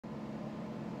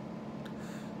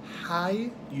Hi,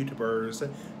 YouTubers.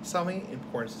 Something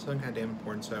important, something kind of damn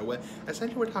important. So,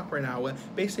 essentially, we're talking right now,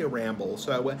 basically a ramble.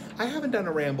 So, I haven't done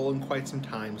a ramble in quite some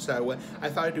time. So, I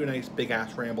thought I'd do a nice big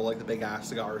ass ramble like the big ass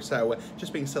cigar. So,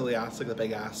 just being silly ass like the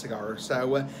big ass cigar.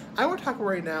 So, I want to talk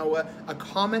right now a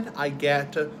comment I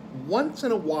get once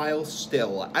in a while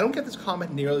still. I don't get this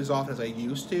comment nearly as often as I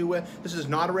used to. This is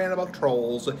not a rant about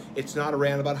trolls. It's not a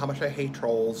rant about how much I hate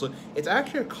trolls. It's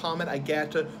actually a comment I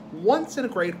get once in a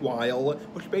great while,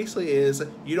 which basically is,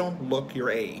 you don't look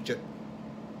your age.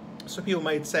 So people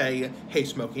might say, hey,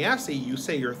 Smokey Assy, you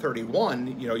say you're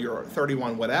 31, you know, you're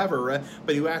 31 whatever,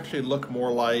 but you actually look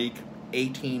more like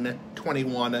 18,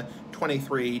 21,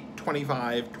 23,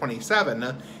 25,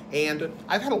 27, and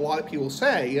I've had a lot of people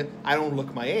say I don't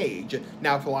look my age.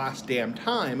 Now, for the last damn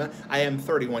time, I am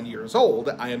 31 years old.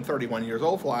 I am 31 years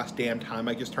old for the last damn time.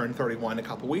 I just turned 31 a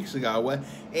couple weeks ago,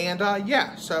 and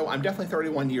yeah, so I'm definitely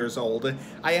 31 years old.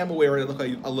 I am aware I look a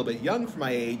little bit young for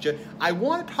my age. I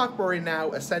want to talk about right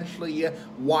now, essentially,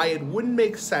 why it wouldn't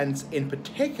make sense, in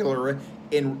particular,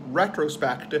 in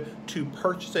retrospect, to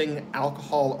purchasing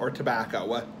alcohol or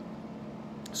tobacco.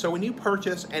 So when you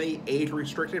purchase any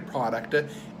age-restricted product,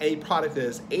 any product that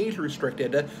is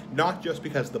age-restricted, not just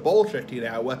because of the bullshit, you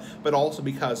know, but also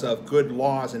because of good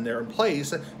laws in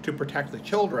place to protect the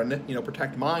children, you know,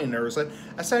 protect minors,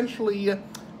 essentially,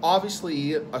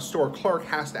 obviously, a store clerk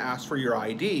has to ask for your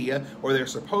ID, or they're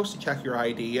supposed to check your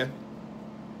ID.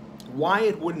 Why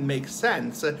it wouldn't make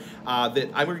sense, that I'm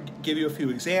going to give you a few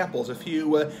examples, a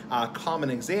few common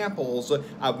examples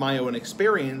of my own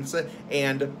experience,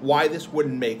 and why this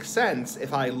wouldn't make sense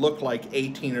if I look like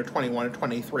 18 or 21 or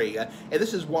 23. And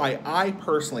this is why I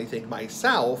personally think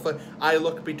myself, I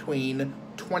look between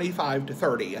 25 to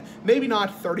 30. Maybe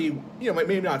not 30, you know,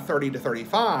 maybe not 30 to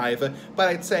 35, but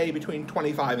I'd say between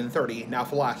 25 and 30. Now,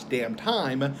 for the last damn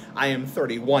time, I am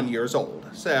 31 years old.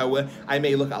 So I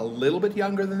may look a little bit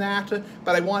younger than that,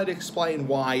 but I wanted to explain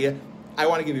why. I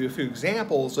want to give you a few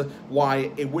examples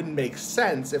why it wouldn't make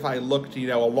sense if I looked, you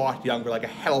know, a lot younger, like a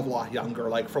hell of a lot younger,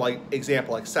 like for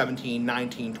example, like 17,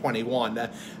 19, 21.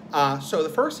 So the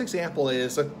first example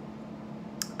is,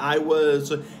 I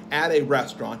was at a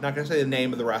restaurant, not going to say the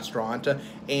name of the restaurant,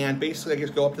 and basically I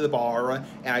just go up to the bar,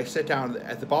 and I sit down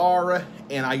at the bar,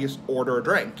 and I just order a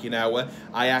drink, you know.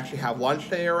 I actually have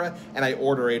lunch there, and I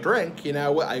order a drink, you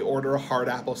know. I order a hard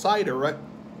apple cider.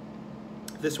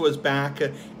 This was back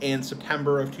in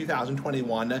September of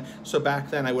 2021, so back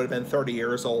then I would have been 30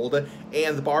 years old,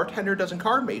 and the bartender doesn't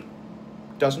card me.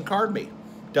 Doesn't card me.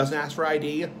 Doesn't ask for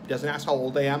ID, doesn't ask how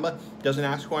old I am, doesn't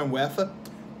ask who I'm with,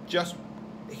 just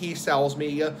he sells me,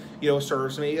 you know,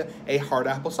 serves me a hard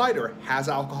apple cider. Has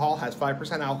alcohol, has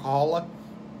 5% alcohol,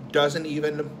 doesn't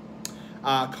even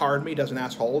card me, doesn't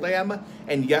ask how old I am.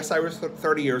 And yes, I was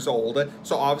 30 years old,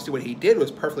 so obviously what he did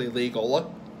was perfectly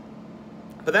legal.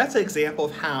 But that's an example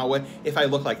of how, if I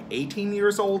look like 18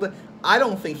 years old, I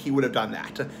don't think he would have done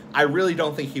that. I really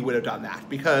don't think he would have done that,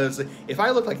 because if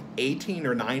I look like 18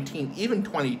 or 19, even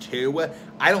 22,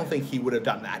 I don't think he would have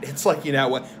done that. It's like, you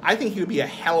know, I think he would be a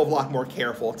hell of a lot more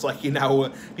careful. It's like, you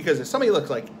know, because if somebody looks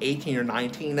like 18 or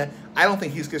 19, I don't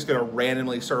think he's just going to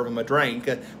randomly serve him a drink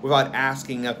without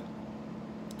asking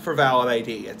for valid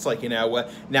ID. It's like, you know,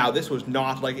 now this was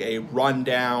not like a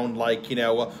rundown, like, you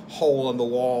know, hole in the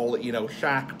wall, you know,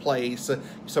 shack place,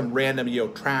 some random, you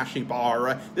know, trashy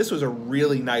bar. This was a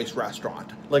really nice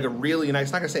restaurant. Like a really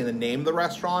nice, not gonna say the name of the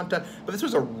restaurant, but this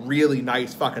was a really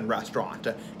nice fucking restaurant.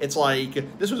 It's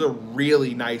like, this was a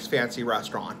really nice fancy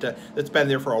restaurant that's been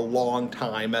there for a long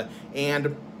time.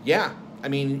 And yeah, I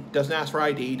mean, doesn't ask for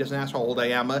ID, doesn't ask how old I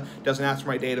am, doesn't ask for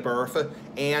my date of birth,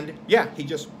 and yeah, he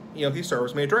just, you know, he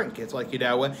serves me a drink. It's like, you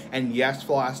know, and yes, for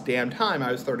the last damn time,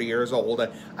 I was 30 years old.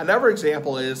 Another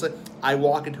example is, I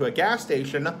walk into a gas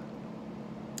station,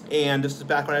 and this is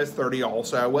back when I was 30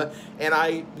 also, and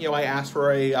I asked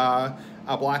for a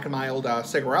black and mild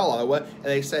cigarello, and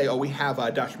they say, oh, we have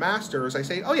Dutch Masters. I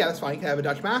say, oh yeah, that's fine, you can have a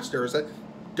Dutch Masters.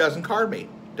 Doesn't card me.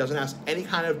 Doesn't ask any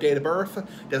kind of date of birth,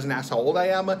 doesn't ask how old I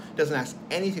am, doesn't ask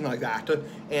anything like that,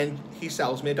 and he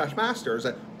sells me a Dutch Masters.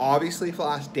 Obviously, for the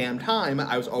last damn time,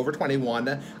 I was over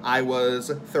 21, I was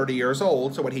 30 years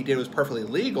old, so what he did was perfectly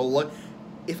legal.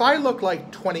 If I looked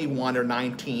like 21 or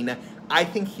 19, I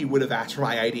think he would have asked for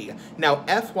my ID. Now,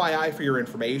 FYI for your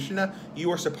information,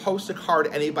 you are supposed to card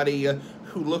anybody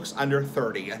who looks under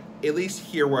 30, at least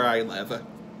here where I live.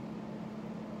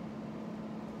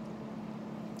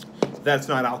 that's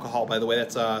not alcohol, by the way.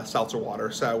 That's seltzer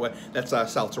water. So that's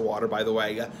seltzer water, by the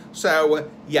way. So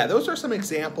yeah, those are some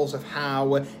examples of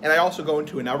how. And I also go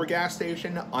into another gas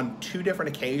station on 2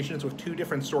 different occasions with 2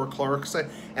 different store clerks, and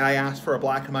I asked for a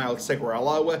black and mild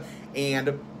cigarillo,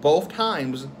 and both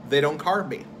times they don't card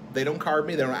me. They don't card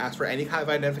me. They don't ask for any kind of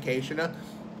identification,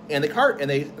 and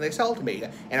they sell it to me.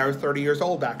 And I was 30 years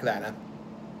old back then.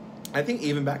 I think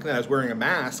even back then I was wearing a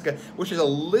mask, which is a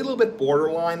little bit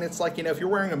borderline. It's like, if you're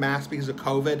wearing a mask because of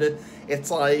COVID,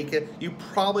 it's like you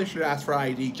probably should ask for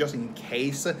ID just in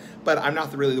case, but I'm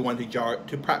not really the one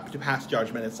to pass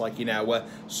judgment. It's like,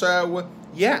 so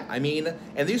yeah, I mean,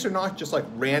 and these are not just like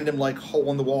random like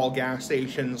hole-in-the-wall gas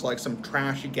stations, like some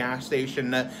trashy gas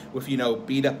station with,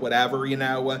 beat up whatever,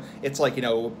 it's like,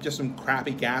 just some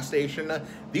crappy gas station.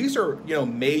 These are,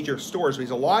 major stores,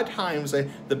 because a lot of times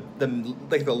the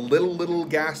little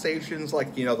gas stations,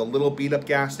 like, the little beat up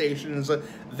gas stations,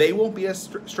 they won't be as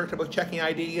strict about checking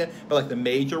ID, but like the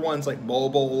major ones like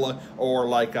Mobile or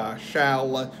like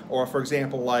Shell, or for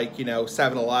example, like,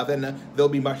 7-Eleven, they'll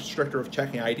be much stricter of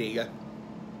checking ID.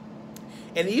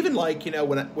 And even like,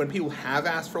 when people have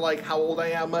asked for like how old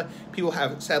I am, people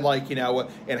have said like,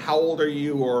 and how old are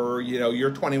you? Or,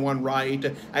 you're 21,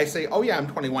 right? I say, oh yeah, I'm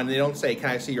 21. And they don't say, can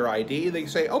I see your ID? They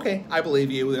say, okay, I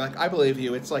believe you. They're like, I believe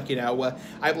you. It's like,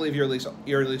 I believe you're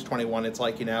at least 21. It's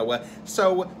like,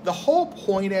 so the whole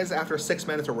point is, after 6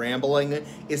 minutes of rambling,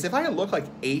 is if I look like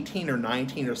 18 or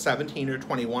 19 or 17 or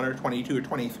 21 or 22 or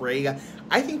 23,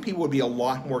 I think people would be a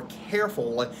lot more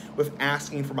careful with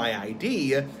asking for my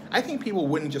ID. I think people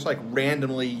wouldn't just like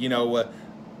randomly,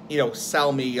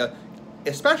 sell me,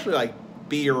 especially like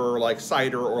beer or like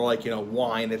cider or like,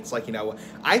 wine. It's like,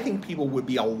 I think people would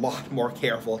be a lot more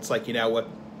careful. It's like,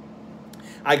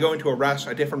 I go into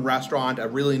a different restaurant, a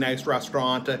really nice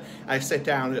restaurant. I sit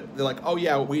down. They're like, "Oh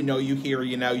yeah, we know you here.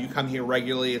 You come here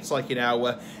regularly." It's like,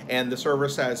 and the server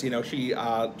says, she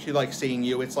likes seeing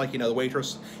you. It's like, the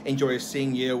waitress enjoys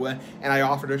seeing you. And I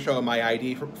offer to show him my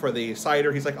ID for the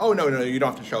cider. He's like, "Oh no, you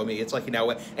don't have to show me." It's like,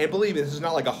 and believe me, this is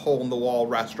not like a hole-in-the-wall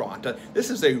restaurant. This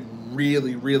is a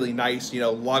really, really nice,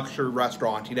 luxury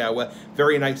restaurant.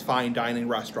 Very nice fine dining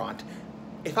restaurant.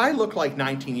 If I look like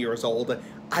 19 years old,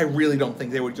 I really don't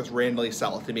think they would just randomly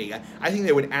sell it to me. I think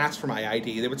they would ask for my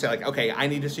ID. They would say like, okay, I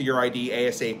need to see your ID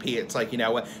ASAP. It's like,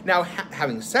 now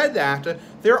having said that,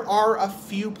 there are a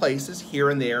few places here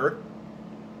and there.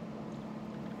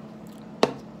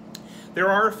 There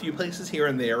are a few places here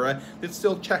and there that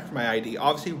still check for my ID.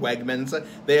 Obviously, Wegmans,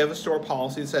 they have a store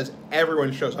policy that says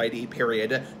everyone shows ID,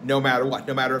 period, no matter what.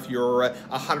 No matter if you're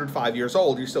 105 years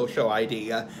old, you still show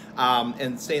ID.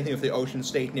 And same thing with the Ocean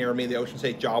State near me, the Ocean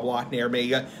State job lot near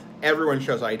me. Everyone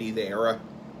shows ID there.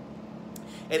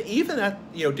 And even at,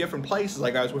 different places,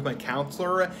 like I was with my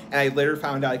counselor, and I later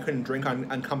found out I couldn't drink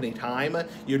on company time.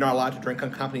 You're not allowed to drink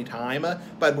on company time.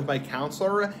 But with my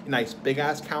counselor, a nice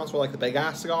big-ass counselor, like the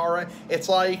big-ass cigar, it's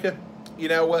like, he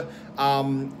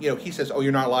says, "Oh,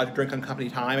 you're not allowed to drink on company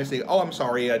time." I say, "Oh, I'm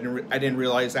sorry, I didn't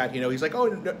realize that." He's like,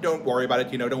 "Oh, don't worry about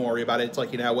it. Don't worry about it." It's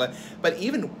like, but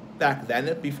even back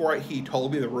then, before he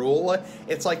told me the rule,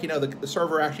 it's like, the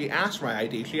server actually asked for my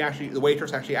ID. The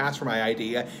waitress actually asked for my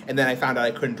ID, and then I found out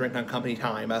I couldn't drink on company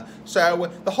time.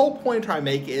 So the whole point I'm trying to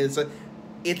make is,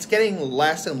 it's getting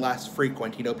less and less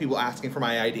frequent, people asking for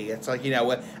my ID. It's like,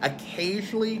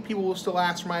 occasionally people will still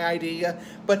ask for my ID,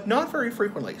 but not very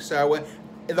frequently. So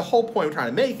the whole point I'm trying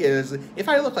to make is, if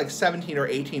I look like 17 or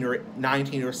 18 or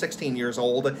 19 or 16 years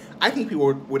old, I think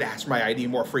people would ask for my ID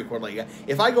more frequently.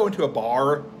 If I go into a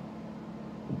bar,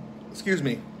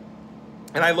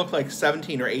 and I look like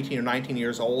 17 or 18 or 19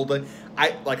 years old,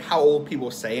 I like how old people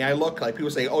say I look. Like,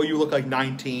 people say, "Oh, you look like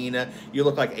 19, you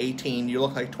look like 18, you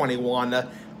look like 21.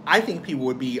 I think people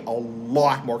would be a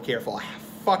lot more careful, a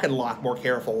fucking lot more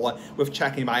careful with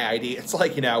checking my ID. It's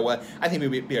like, I think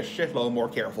we'd be a shitload more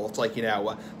careful. It's like,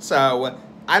 so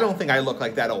I don't think I look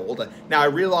like that old. Now, I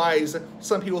realize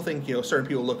some people think, certain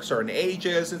people look certain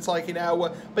ages. It's like,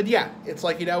 but yeah, it's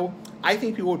like, I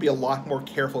think people would be a lot more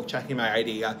careful checking my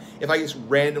ID if I just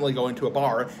randomly go into a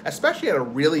bar, especially at a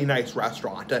really nice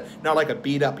restaurant, not like a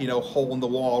beat-up,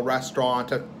 hole-in-the-wall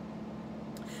restaurant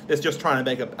that's just trying to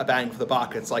make a bang for the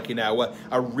buck. It's like,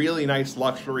 a really nice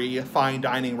luxury fine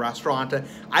dining restaurant.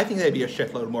 I think they'd be a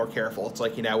shitload more careful. It's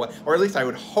like, or at least I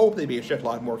would hope they'd be a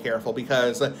shitload more careful,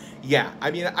 because, yeah,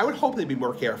 I mean, I would hope they'd be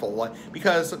more careful,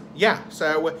 because, yeah.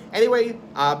 So, anyway,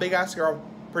 big ass girl,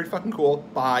 pretty fucking cool.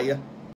 Bye.